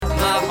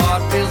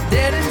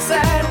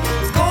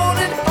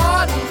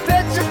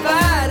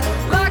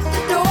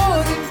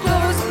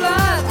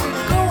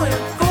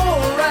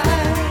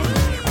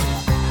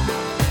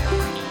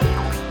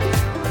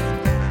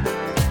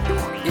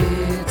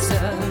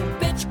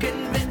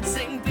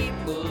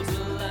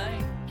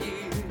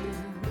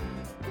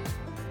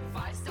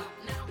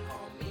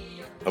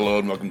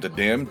and welcome to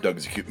Damn,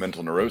 Doug's Acute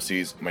Mental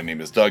Neuroses. My name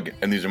is Doug,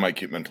 and these are my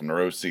acute mental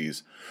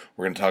neuroses.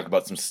 We're going to talk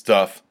about some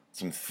stuff,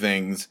 some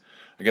things.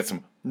 I got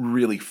some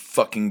really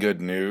fucking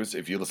good news.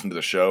 If you listen to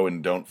the show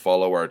and don't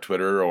follow our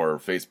Twitter or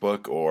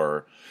Facebook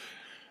or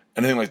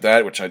anything like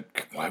that, which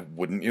why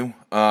wouldn't you?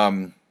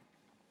 But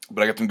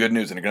I got some good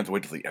news, and you're going to have to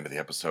wait till the end of the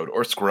episode.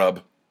 Or scrub.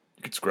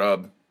 You could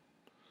scrub.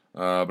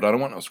 But I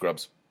don't want no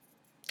scrubs.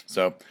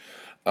 So,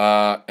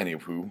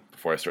 anywho,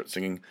 before I start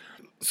singing.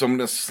 So I'm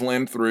going to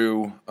slam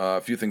through a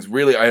few things.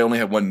 Really, I only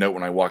had one note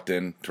when I walked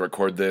in to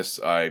record this.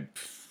 I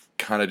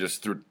kind of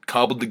just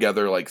cobbled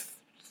together like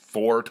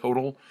 4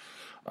 total.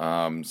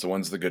 So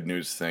one's the good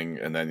news thing,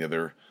 and then the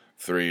other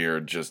 3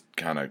 are just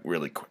kind of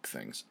really quick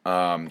things.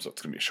 So it's going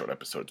to be a short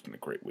episode. It's been a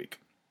great week.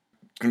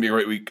 It's going to be a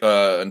great week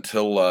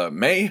until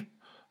May,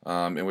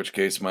 in which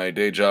case my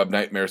day job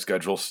nightmare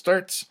schedule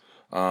starts.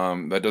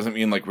 That doesn't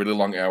mean like really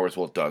long hours.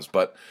 Well, it does.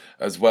 But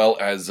as well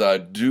as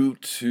due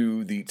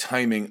to the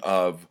timing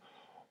of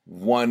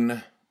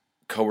one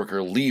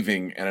coworker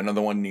leaving and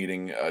another one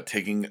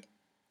taking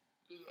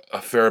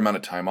a fair amount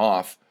of time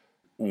off,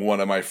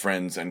 one of my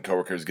friends and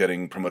coworkers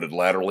getting promoted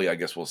laterally, I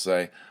guess we'll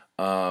say,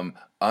 I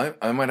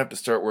might have to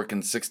start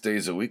working 6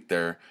 days a week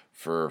there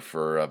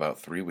for about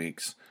 3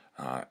 weeks.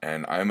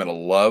 And I'm going to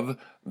love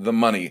the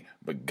money,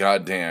 but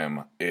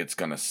goddamn, it's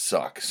going to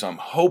suck. So I'm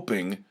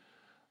hoping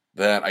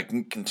that I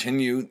can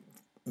continue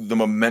the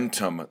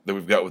momentum that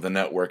we've got with the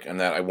network and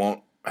that I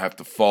won't have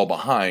to fall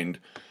behind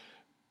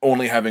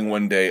only having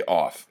 1 day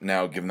off.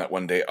 Now, given that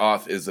 1 day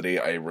off is that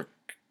I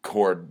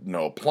record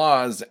No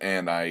Applause,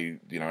 and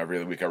every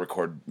other week I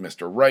record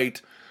Mr. Right.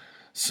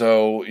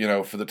 So,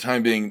 for the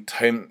time being,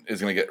 time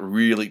is going to get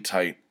really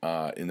tight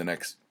in the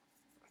next,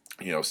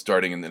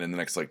 starting in the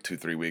next like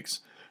 2-3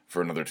 weeks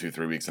for another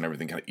 2-3 weeks, and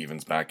everything kind of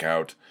evens back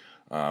out.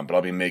 But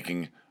I'll be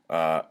making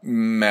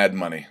mad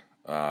money,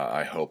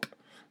 I hope.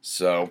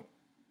 So,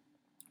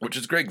 which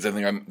is great, because I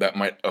think that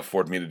might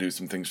afford me to do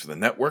some things for the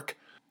network.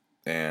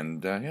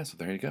 And, so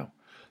there you go.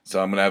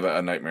 So I'm going to have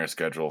a nightmare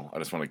schedule. I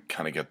just want to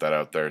kind of get that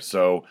out there.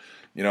 So,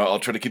 I'll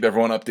try to keep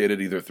everyone updated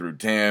either through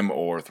Damn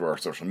or through our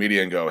social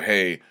media and go,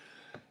 hey,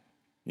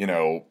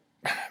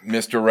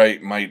 Mr.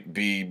 Right might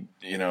be,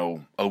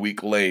 a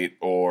week late,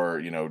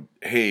 or,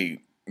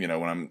 hey, when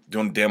I'm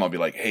doing Damn, I'll be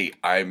like, hey,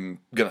 I'm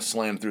going to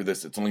slam through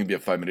this. It's only going to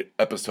be a 5-minute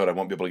episode. I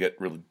won't be able to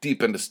get really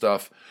deep into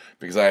stuff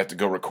because I have to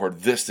go record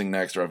this thing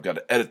next, or I've got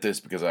to edit this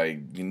because I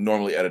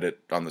normally edit it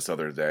on this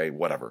other day,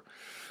 whatever.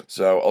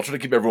 So I'll try to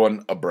keep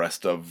everyone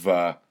abreast of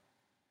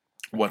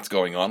what's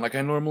going on like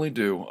I normally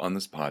do on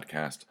this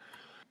podcast.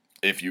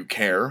 If you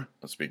care,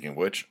 speaking of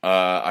which,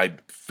 I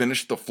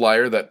finished the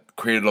flyer that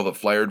created all the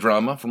flyer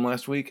drama from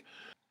last week.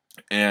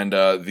 And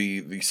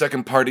the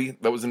second party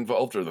that was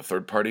involved, or the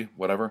third party,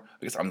 whatever.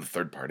 I guess I'm the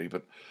third party,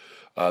 but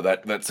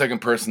that second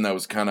person that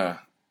was kind of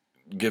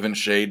giving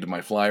shade to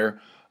my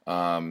flyer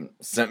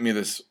sent me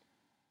this,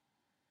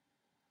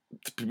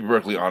 to be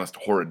perfectly honest,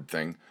 horrid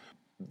thing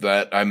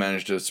that I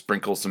managed to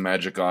sprinkle some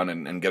magic on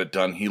and get it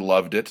done. He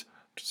loved it,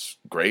 which is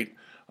great.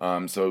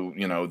 So,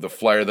 the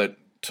flyer that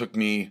took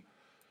me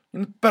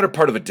in the better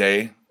part of a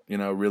day,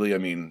 really,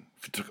 it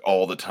took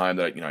all the time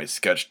that, I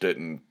sketched it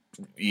and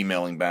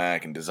emailing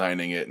back and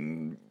designing it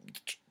and,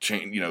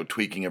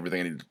 tweaking everything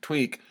I needed to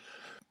tweak,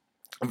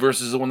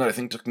 versus the one that I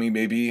think took me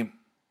maybe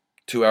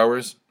 2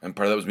 hours. And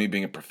part of that was me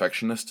being a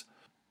perfectionist,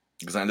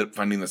 because I ended up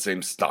finding the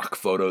same stock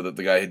photo that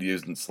the guy had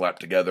used and slapped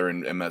together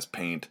in MS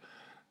Paint.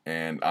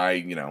 And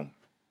I,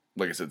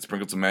 like I said,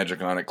 sprinkled some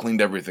magic on it,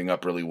 cleaned everything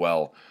up really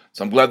well.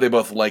 So I'm glad they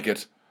both like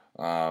it.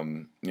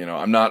 I'm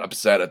not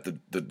upset at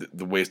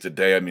the wasted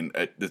day.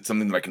 It's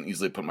something that I can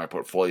easily put in my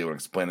portfolio and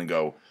explain and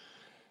go,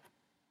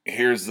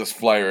 here's this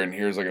flyer, and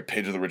here's like a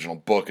page of the original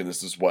book, and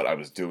this is what I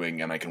was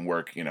doing, and I can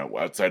work,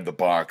 outside the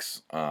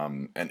box,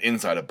 and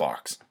inside a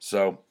box.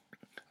 So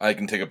I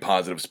can take a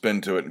positive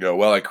spin to it and go,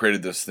 well, I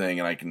created this thing,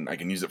 and I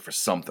can use it for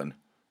something,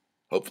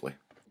 hopefully.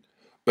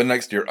 But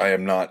next year, I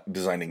am not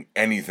designing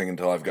anything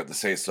until I've got the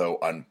say-so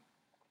on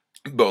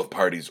both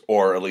parties,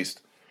 or at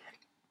least,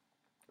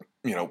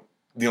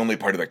 the only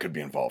party that could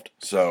be involved.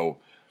 So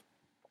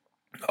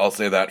I'll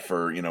say that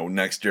for,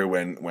 next year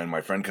when my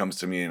friend comes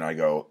to me and I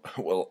go,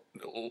 well,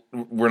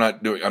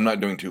 I'm not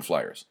doing 2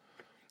 flyers,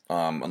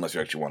 unless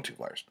you actually want 2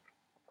 flyers,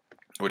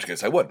 in which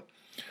case I would.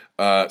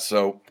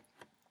 So,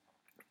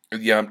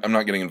 yeah, I'm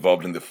not getting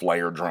involved in the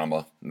flyer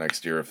drama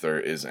next year if there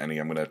is any.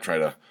 I'm going to try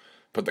to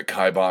put the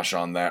kibosh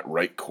on that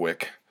right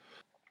quick.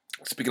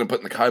 Speaking of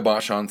putting the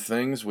kibosh on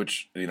things,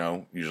 which,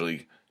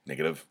 usually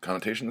negative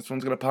connotation, this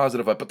one's got a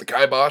positive. I put the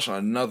kibosh on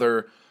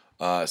another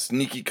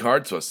sneaky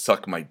card, so a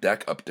Suck My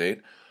Deck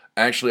update.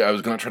 Actually, I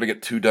was going to try to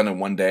get 2 done in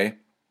 1 day,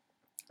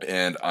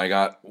 and I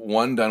got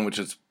 1 done, which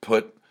is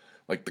put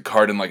like the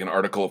card in like an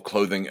article of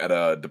clothing at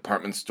a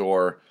department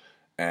store,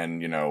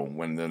 and,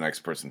 when the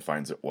next person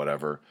finds it,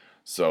 whatever.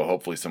 So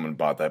hopefully someone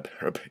bought that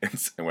pair of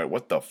pants and went,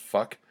 what the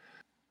fuck?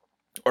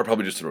 Or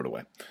probably just threw it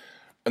away.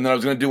 And then I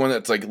was going to do one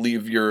that's like,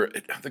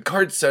 the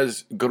card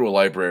says go to a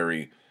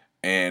library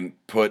and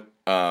put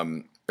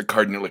the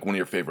card in like one of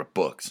your favorite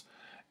books.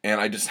 And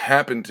I just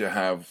happened to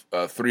have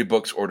 3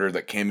 books ordered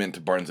that came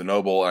into Barnes &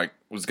 Noble. I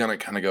was going to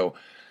kind of go,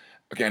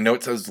 okay, I know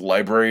it says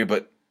library,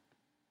 but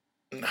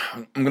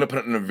I'm going to put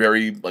it in a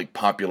very, like,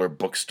 popular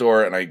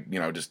bookstore. And I,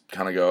 just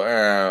kind of go,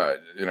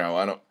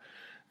 I don't,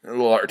 a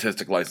little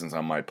artistic license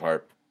on my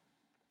part.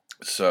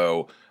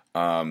 So,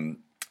 and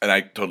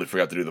I totally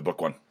forgot to do the book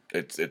one.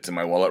 It's in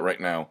my wallet right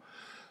now.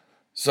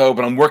 So,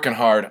 but I'm working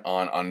hard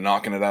on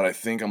knocking it out. I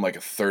think I'm like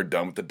a third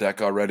done with the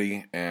deck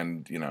already,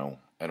 and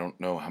I don't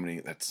know how many.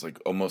 That's like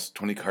almost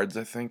 20 cards,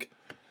 I think.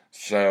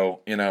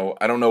 So,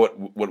 I don't know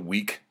what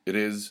week it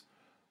is.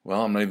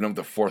 Well, I'm not even up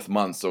the 4th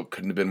month, so it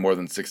couldn't have been more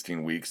than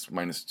 16 weeks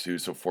minus 2,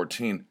 so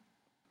 14.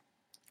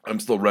 I'm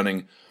still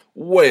running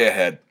way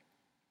ahead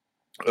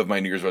of my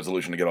New Year's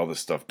resolution to get all this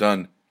stuff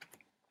done,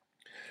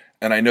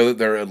 and I know that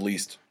there are at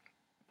least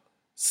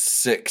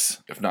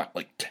 6, if not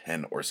like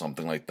 10 or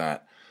something like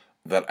that,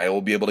 that I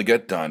will be able to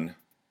get done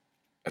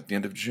at the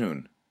end of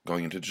June,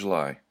 going into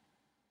July.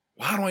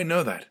 Well, how do I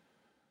know that?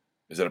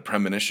 Is it a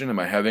premonition? Am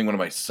I having one of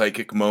my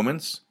psychic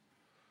moments?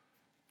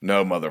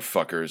 No,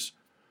 motherfuckers.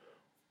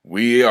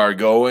 We are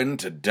going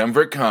to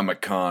Denver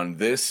Comic Con.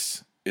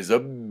 This is a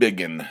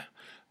biggin.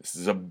 This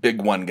is a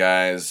big one,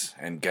 guys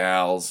and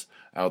gals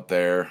out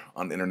there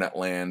on internet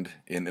land,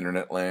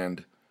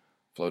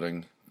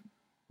 floating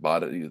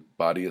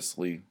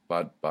bodilessly.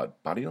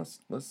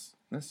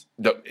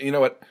 You know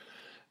what?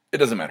 It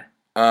doesn't matter.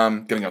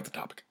 Getting off the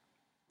topic.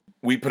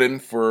 We put in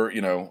for,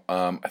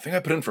 I think I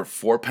put in for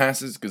 4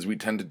 passes because we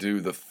tend to do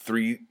the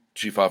 3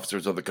 chief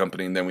officers of the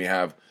company, and then we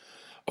have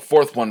a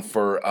 4th one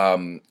for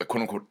a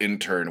quote-unquote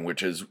intern,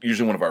 which is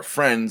usually one of our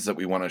friends that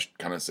we want to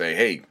kind of say,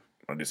 hey,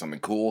 want to do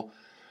something cool?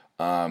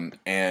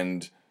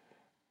 And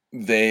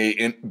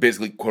they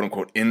basically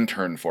quote-unquote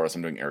intern for us.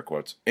 I'm doing air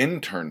quotes.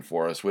 Intern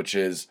for us, which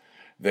is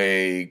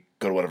they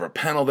go to whatever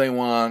panel they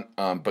want,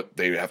 but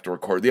they have to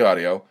record the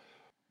audio.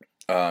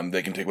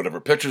 They can take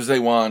whatever pictures they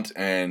want,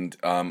 and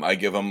I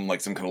give them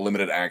like some kind of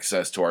limited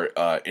access to our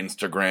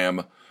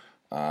Instagram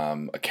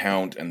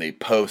account, and they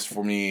post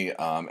for me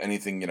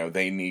anything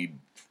they need.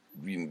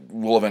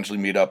 We'll eventually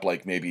meet up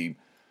like maybe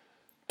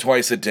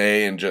twice a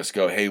day and just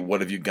go, hey, what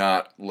have you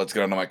got? Let's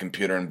get onto my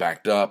computer and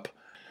backed up.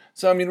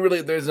 So I mean,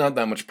 really, there's not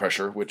that much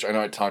pressure. Which I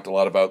know I talked a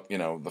lot about,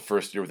 the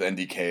first year with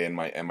NDK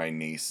and my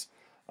niece.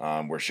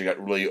 Where she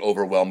got really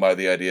overwhelmed by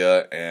the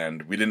idea,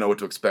 and we didn't know what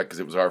to expect because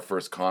it was our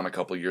first con a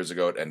couple of years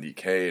ago at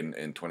NDK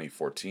in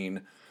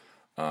 2014.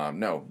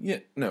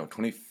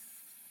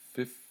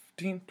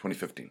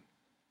 2015.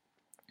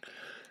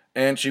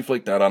 And she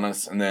flaked out on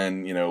us, and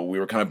then, we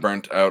were kind of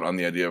burnt out on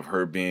the idea of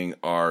her being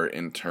our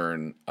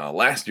intern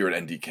last year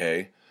at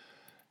NDK.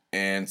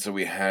 And so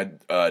we had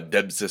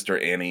Deb's sister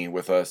Annie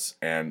with us,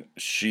 and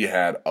she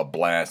had a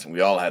blast, and we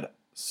all had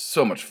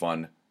so much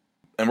fun.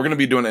 And we're going to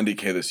be doing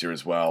NDK this year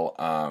as well.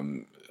 I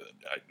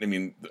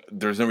mean,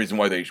 there's no reason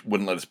why they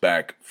wouldn't let us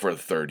back for the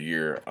 3rd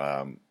year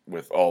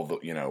with all the,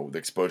 the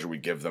exposure we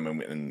give them.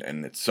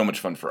 And it's so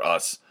much fun for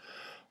us.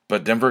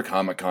 But Denver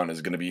Comic Con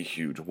is going to be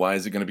huge. Why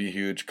is it going to be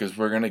huge? Because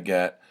we're going to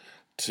get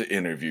to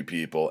interview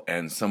people.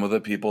 And some of the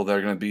people that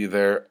are going to be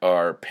there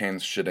are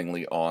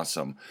pants-shittingly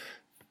awesome.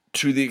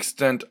 To the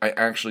extent I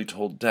actually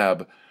told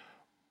Deb,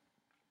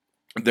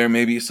 there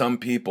may be some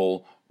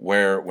people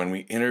where when we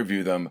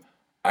interview them,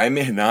 I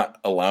may not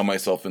allow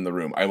myself in the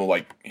room. I will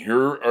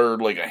here are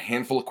like a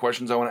handful of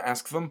questions I want to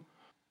ask them.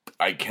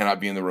 I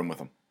cannot be in the room with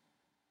them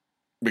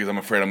because I'm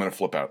afraid I'm going to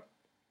flip out,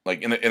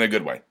 like in a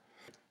good way.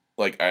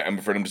 Like I'm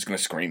afraid I'm just going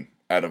to scream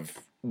out of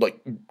like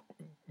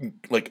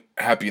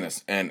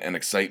happiness and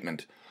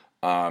excitement.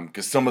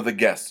 Because some of the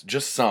guests,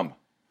 just some,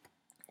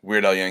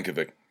 Weird Al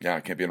Yankovic, yeah, I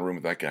can't be in a room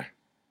with that guy.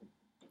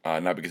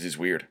 Not because he's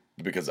weird,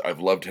 but because I've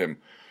loved him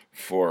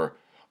for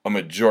a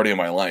majority of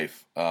my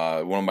life.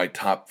 One of my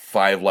top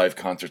 5 live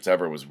concerts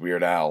ever was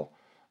Weird Al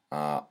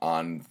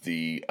on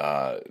the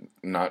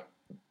not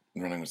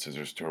Running with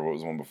Scissors tour. What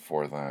was the one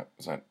before that?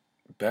 Was that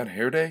Bad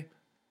Hair Day?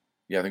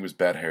 Yeah, I think it was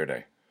Bad Hair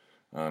Day.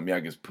 I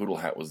guess Poodle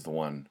Hat was the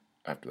one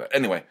after that.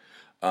 Anyway,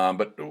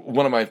 but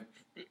one of my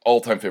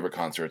all-time favorite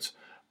concerts.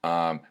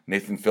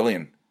 Nathan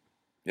Fillion.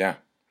 Yeah.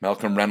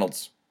 Malcolm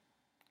Reynolds.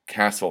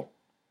 Castle.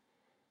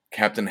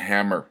 Captain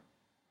Hammer.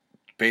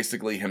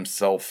 Basically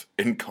himself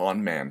in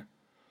Con Man.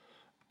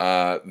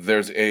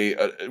 There's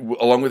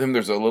along with him,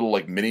 there's a little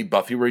like mini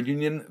Buffy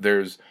reunion.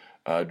 There's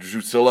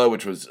Drusilla,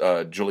 which was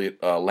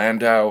Juliet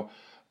Landau.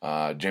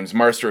 James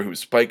Marster, who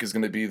Spike is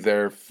going to be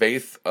there.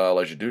 Faith,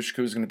 Elijah Dushku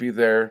is going to be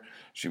there.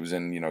 She was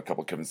in, a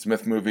couple Kevin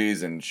Smith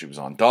movies, and she was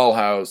on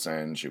Dollhouse,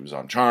 and she was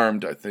on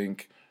Charmed, I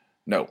think.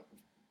 No,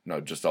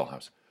 just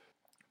Dollhouse.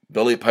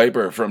 Billie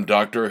Piper from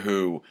Doctor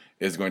Who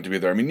is going to be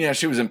there. I mean, yeah,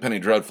 she was in Penny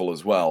Dreadful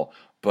as well,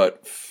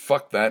 but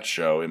fuck that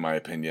show, in my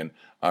opinion.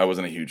 I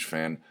wasn't a huge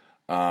fan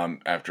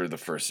after the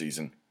first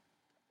season.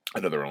 I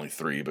know there were only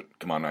 3, but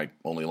come on, I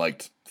only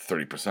liked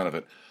 30% of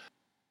it.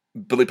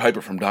 Billie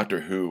Piper from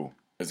Doctor Who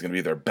is going to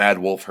be there. Bad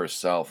Wolf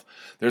herself.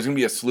 There's going to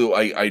be a slew.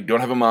 I don't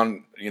have them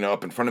on,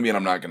 up in front of me, and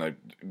I'm not going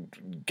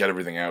to get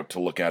everything out to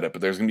look at it,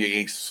 but there's going to be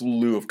a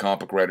slew of comic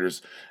book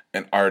writers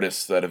and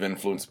artists that have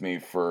influenced me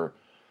for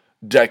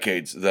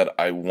decades that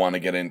I want to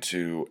get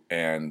into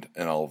and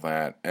all of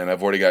that. And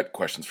I've already got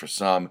questions for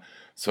some.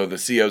 So the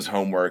CEO's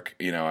homework,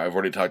 I've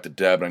already talked to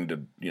Deb. I need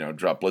to,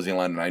 drop Lizzie a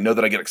line. And I know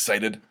that I get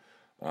excited.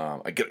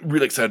 I get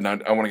really excited.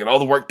 And I want to get all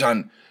the work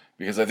done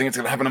because I think it's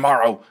going to happen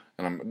tomorrow.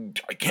 And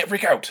I can't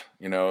freak out.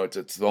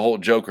 It's the whole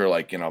Joker,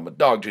 like, I'm a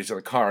dog chasing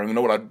a car. I don't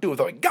know what I'd do if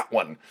I got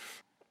one.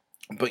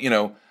 But,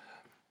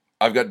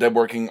 I've got Deb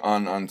working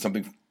on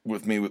something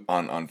with me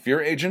on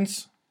Fear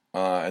Agents.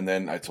 And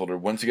then I told her,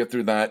 once you get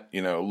through that,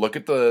 look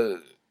at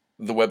the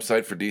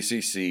website for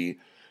DCC,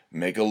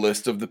 make a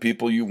list of the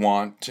people you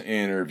want to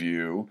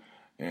interview.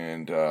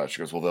 And she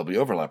goes, well, there'll be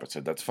overlap. I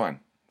said, that's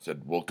fine. I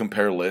said, we'll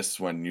compare lists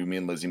when me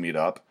and Lizzie meet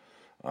up.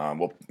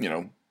 We'll,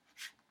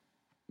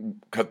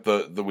 cut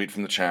the wheat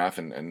from the chaff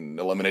and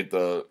eliminate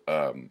the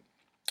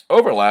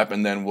overlap.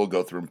 And then we'll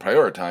go through and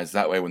prioritize.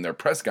 That way, when their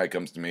press guy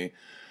comes to me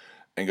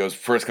and goes,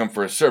 first come,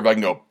 first serve, I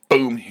can go,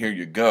 boom, here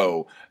you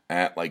go,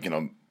 at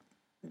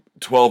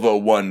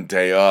 12:01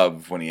 day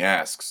of when he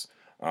asks.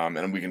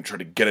 And we can try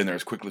to get in there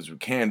as quickly as we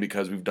can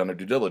because we've done our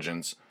due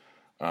diligence.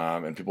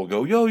 And people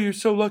go, yo, you're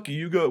so lucky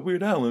you got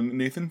Weird Al and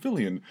Nathan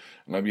Fillion.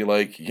 And I'd be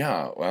like,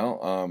 yeah,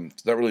 well,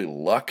 it's not really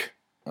luck.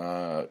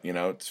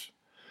 It's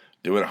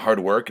doing hard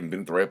work and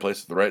being at the right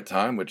place at the right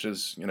time, which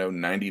is,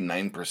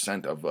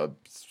 99% of a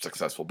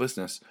successful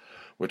business,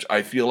 which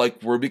I feel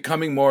like we're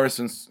becoming more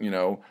since,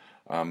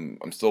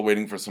 I'm still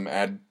waiting for some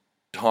ad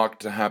talk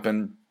to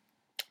happen,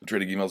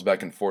 trading emails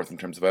back and forth in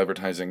terms of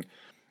advertising,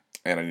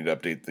 and I need to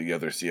update the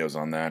other CEOs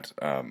on that.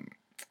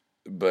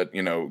 But,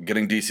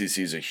 getting DCC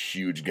is a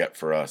huge get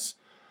for us.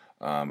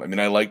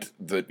 I liked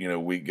that,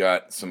 we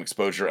got some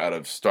exposure out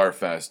of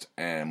Starfest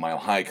and Mile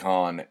High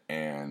Con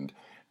and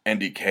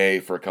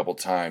NDK for a couple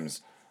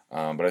times.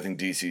 But I think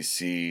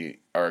DCC,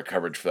 our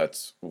coverage for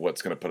that's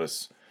what's going to put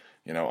us,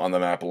 on the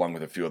map along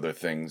with a few other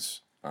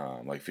things,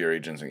 like Fear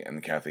Agents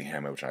and Kathy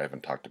Hammond, which I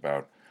haven't talked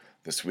about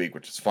this week,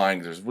 which is fine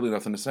because there's really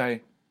nothing to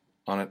say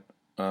on it,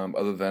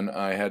 other than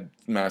I had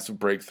massive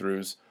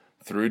breakthroughs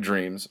through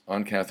dreams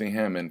on Kathy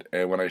Hammond.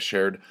 And when I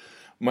shared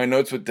my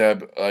notes with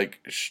Deb, I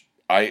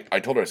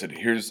told her, I said,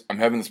 I'm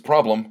having this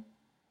problem,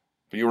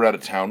 but you were out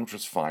of town, which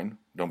was fine.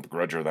 Don't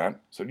begrudge her that.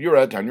 So you're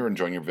out of town, you're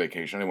enjoying your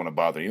vacation, I didn't want to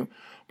bother you,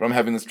 but I'm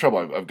having this trouble.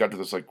 I've got to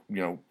this,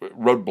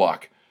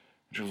 roadblock.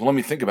 And she goes, well, let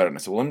me think about it. And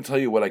I said, well, let me tell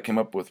you what I came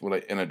up with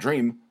in a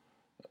dream,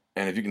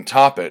 and if you can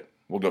top it,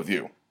 we'll go with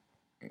you.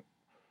 I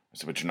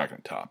said, but you're not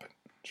going to top it.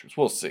 She goes,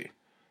 we'll see.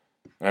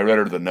 And I read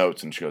her the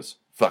notes, and she goes,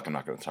 fuck, I'm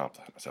not going to top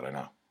that. I said, I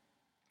know.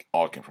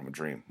 All came from a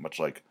dream, much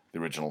like the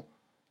original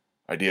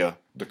idea,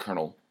 the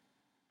kernel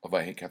of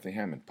I Hate Kathy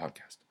Hammond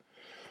podcast.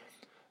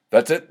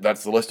 That's it.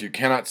 That's the list you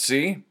cannot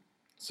see.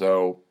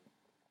 So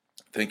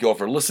thank you all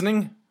for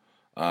listening.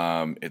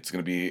 It's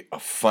going to be a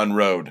fun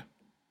road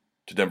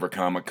to Denver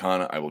Comic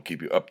Con. I will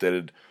keep you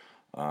updated,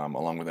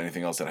 along with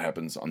anything else that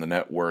happens on the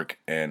network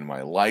and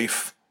my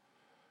life,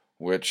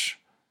 which,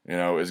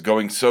 is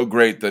going so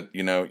great that,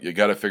 you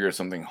got to figure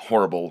something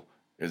horrible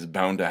is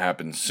bound to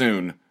happen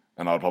soon,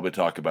 and I'll probably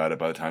talk about it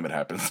by the time it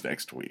happens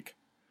next week.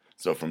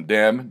 So from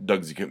Damn,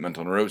 Doug's Acute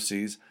Mental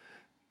Neuroses,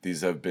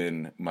 these have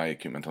been my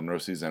Acute Mental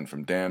Neuroses, and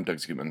from Damn,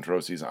 Doug's Acute Mental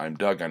Neuroses, I'm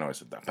Doug. I know I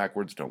said that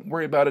backwards. Don't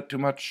worry about it too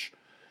much.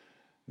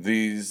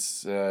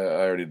 These, I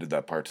already did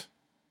that part.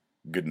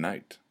 Good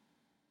night,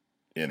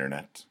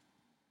 Internet.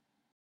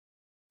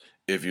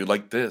 If you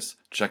like this,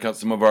 check out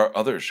some of our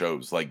other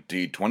shows like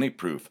D20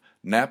 Proof,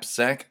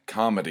 Knapsack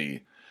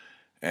Comedy,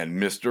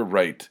 and Mr.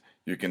 Right.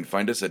 You can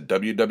find us at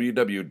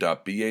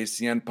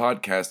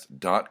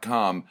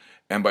www.bacnpodcast.com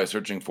and by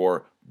searching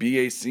for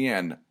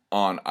BACN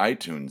on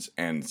iTunes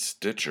and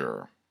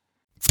Stitcher.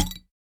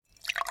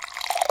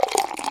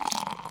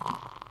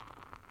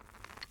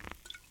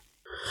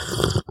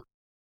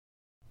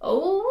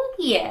 Oh,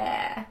 yeah.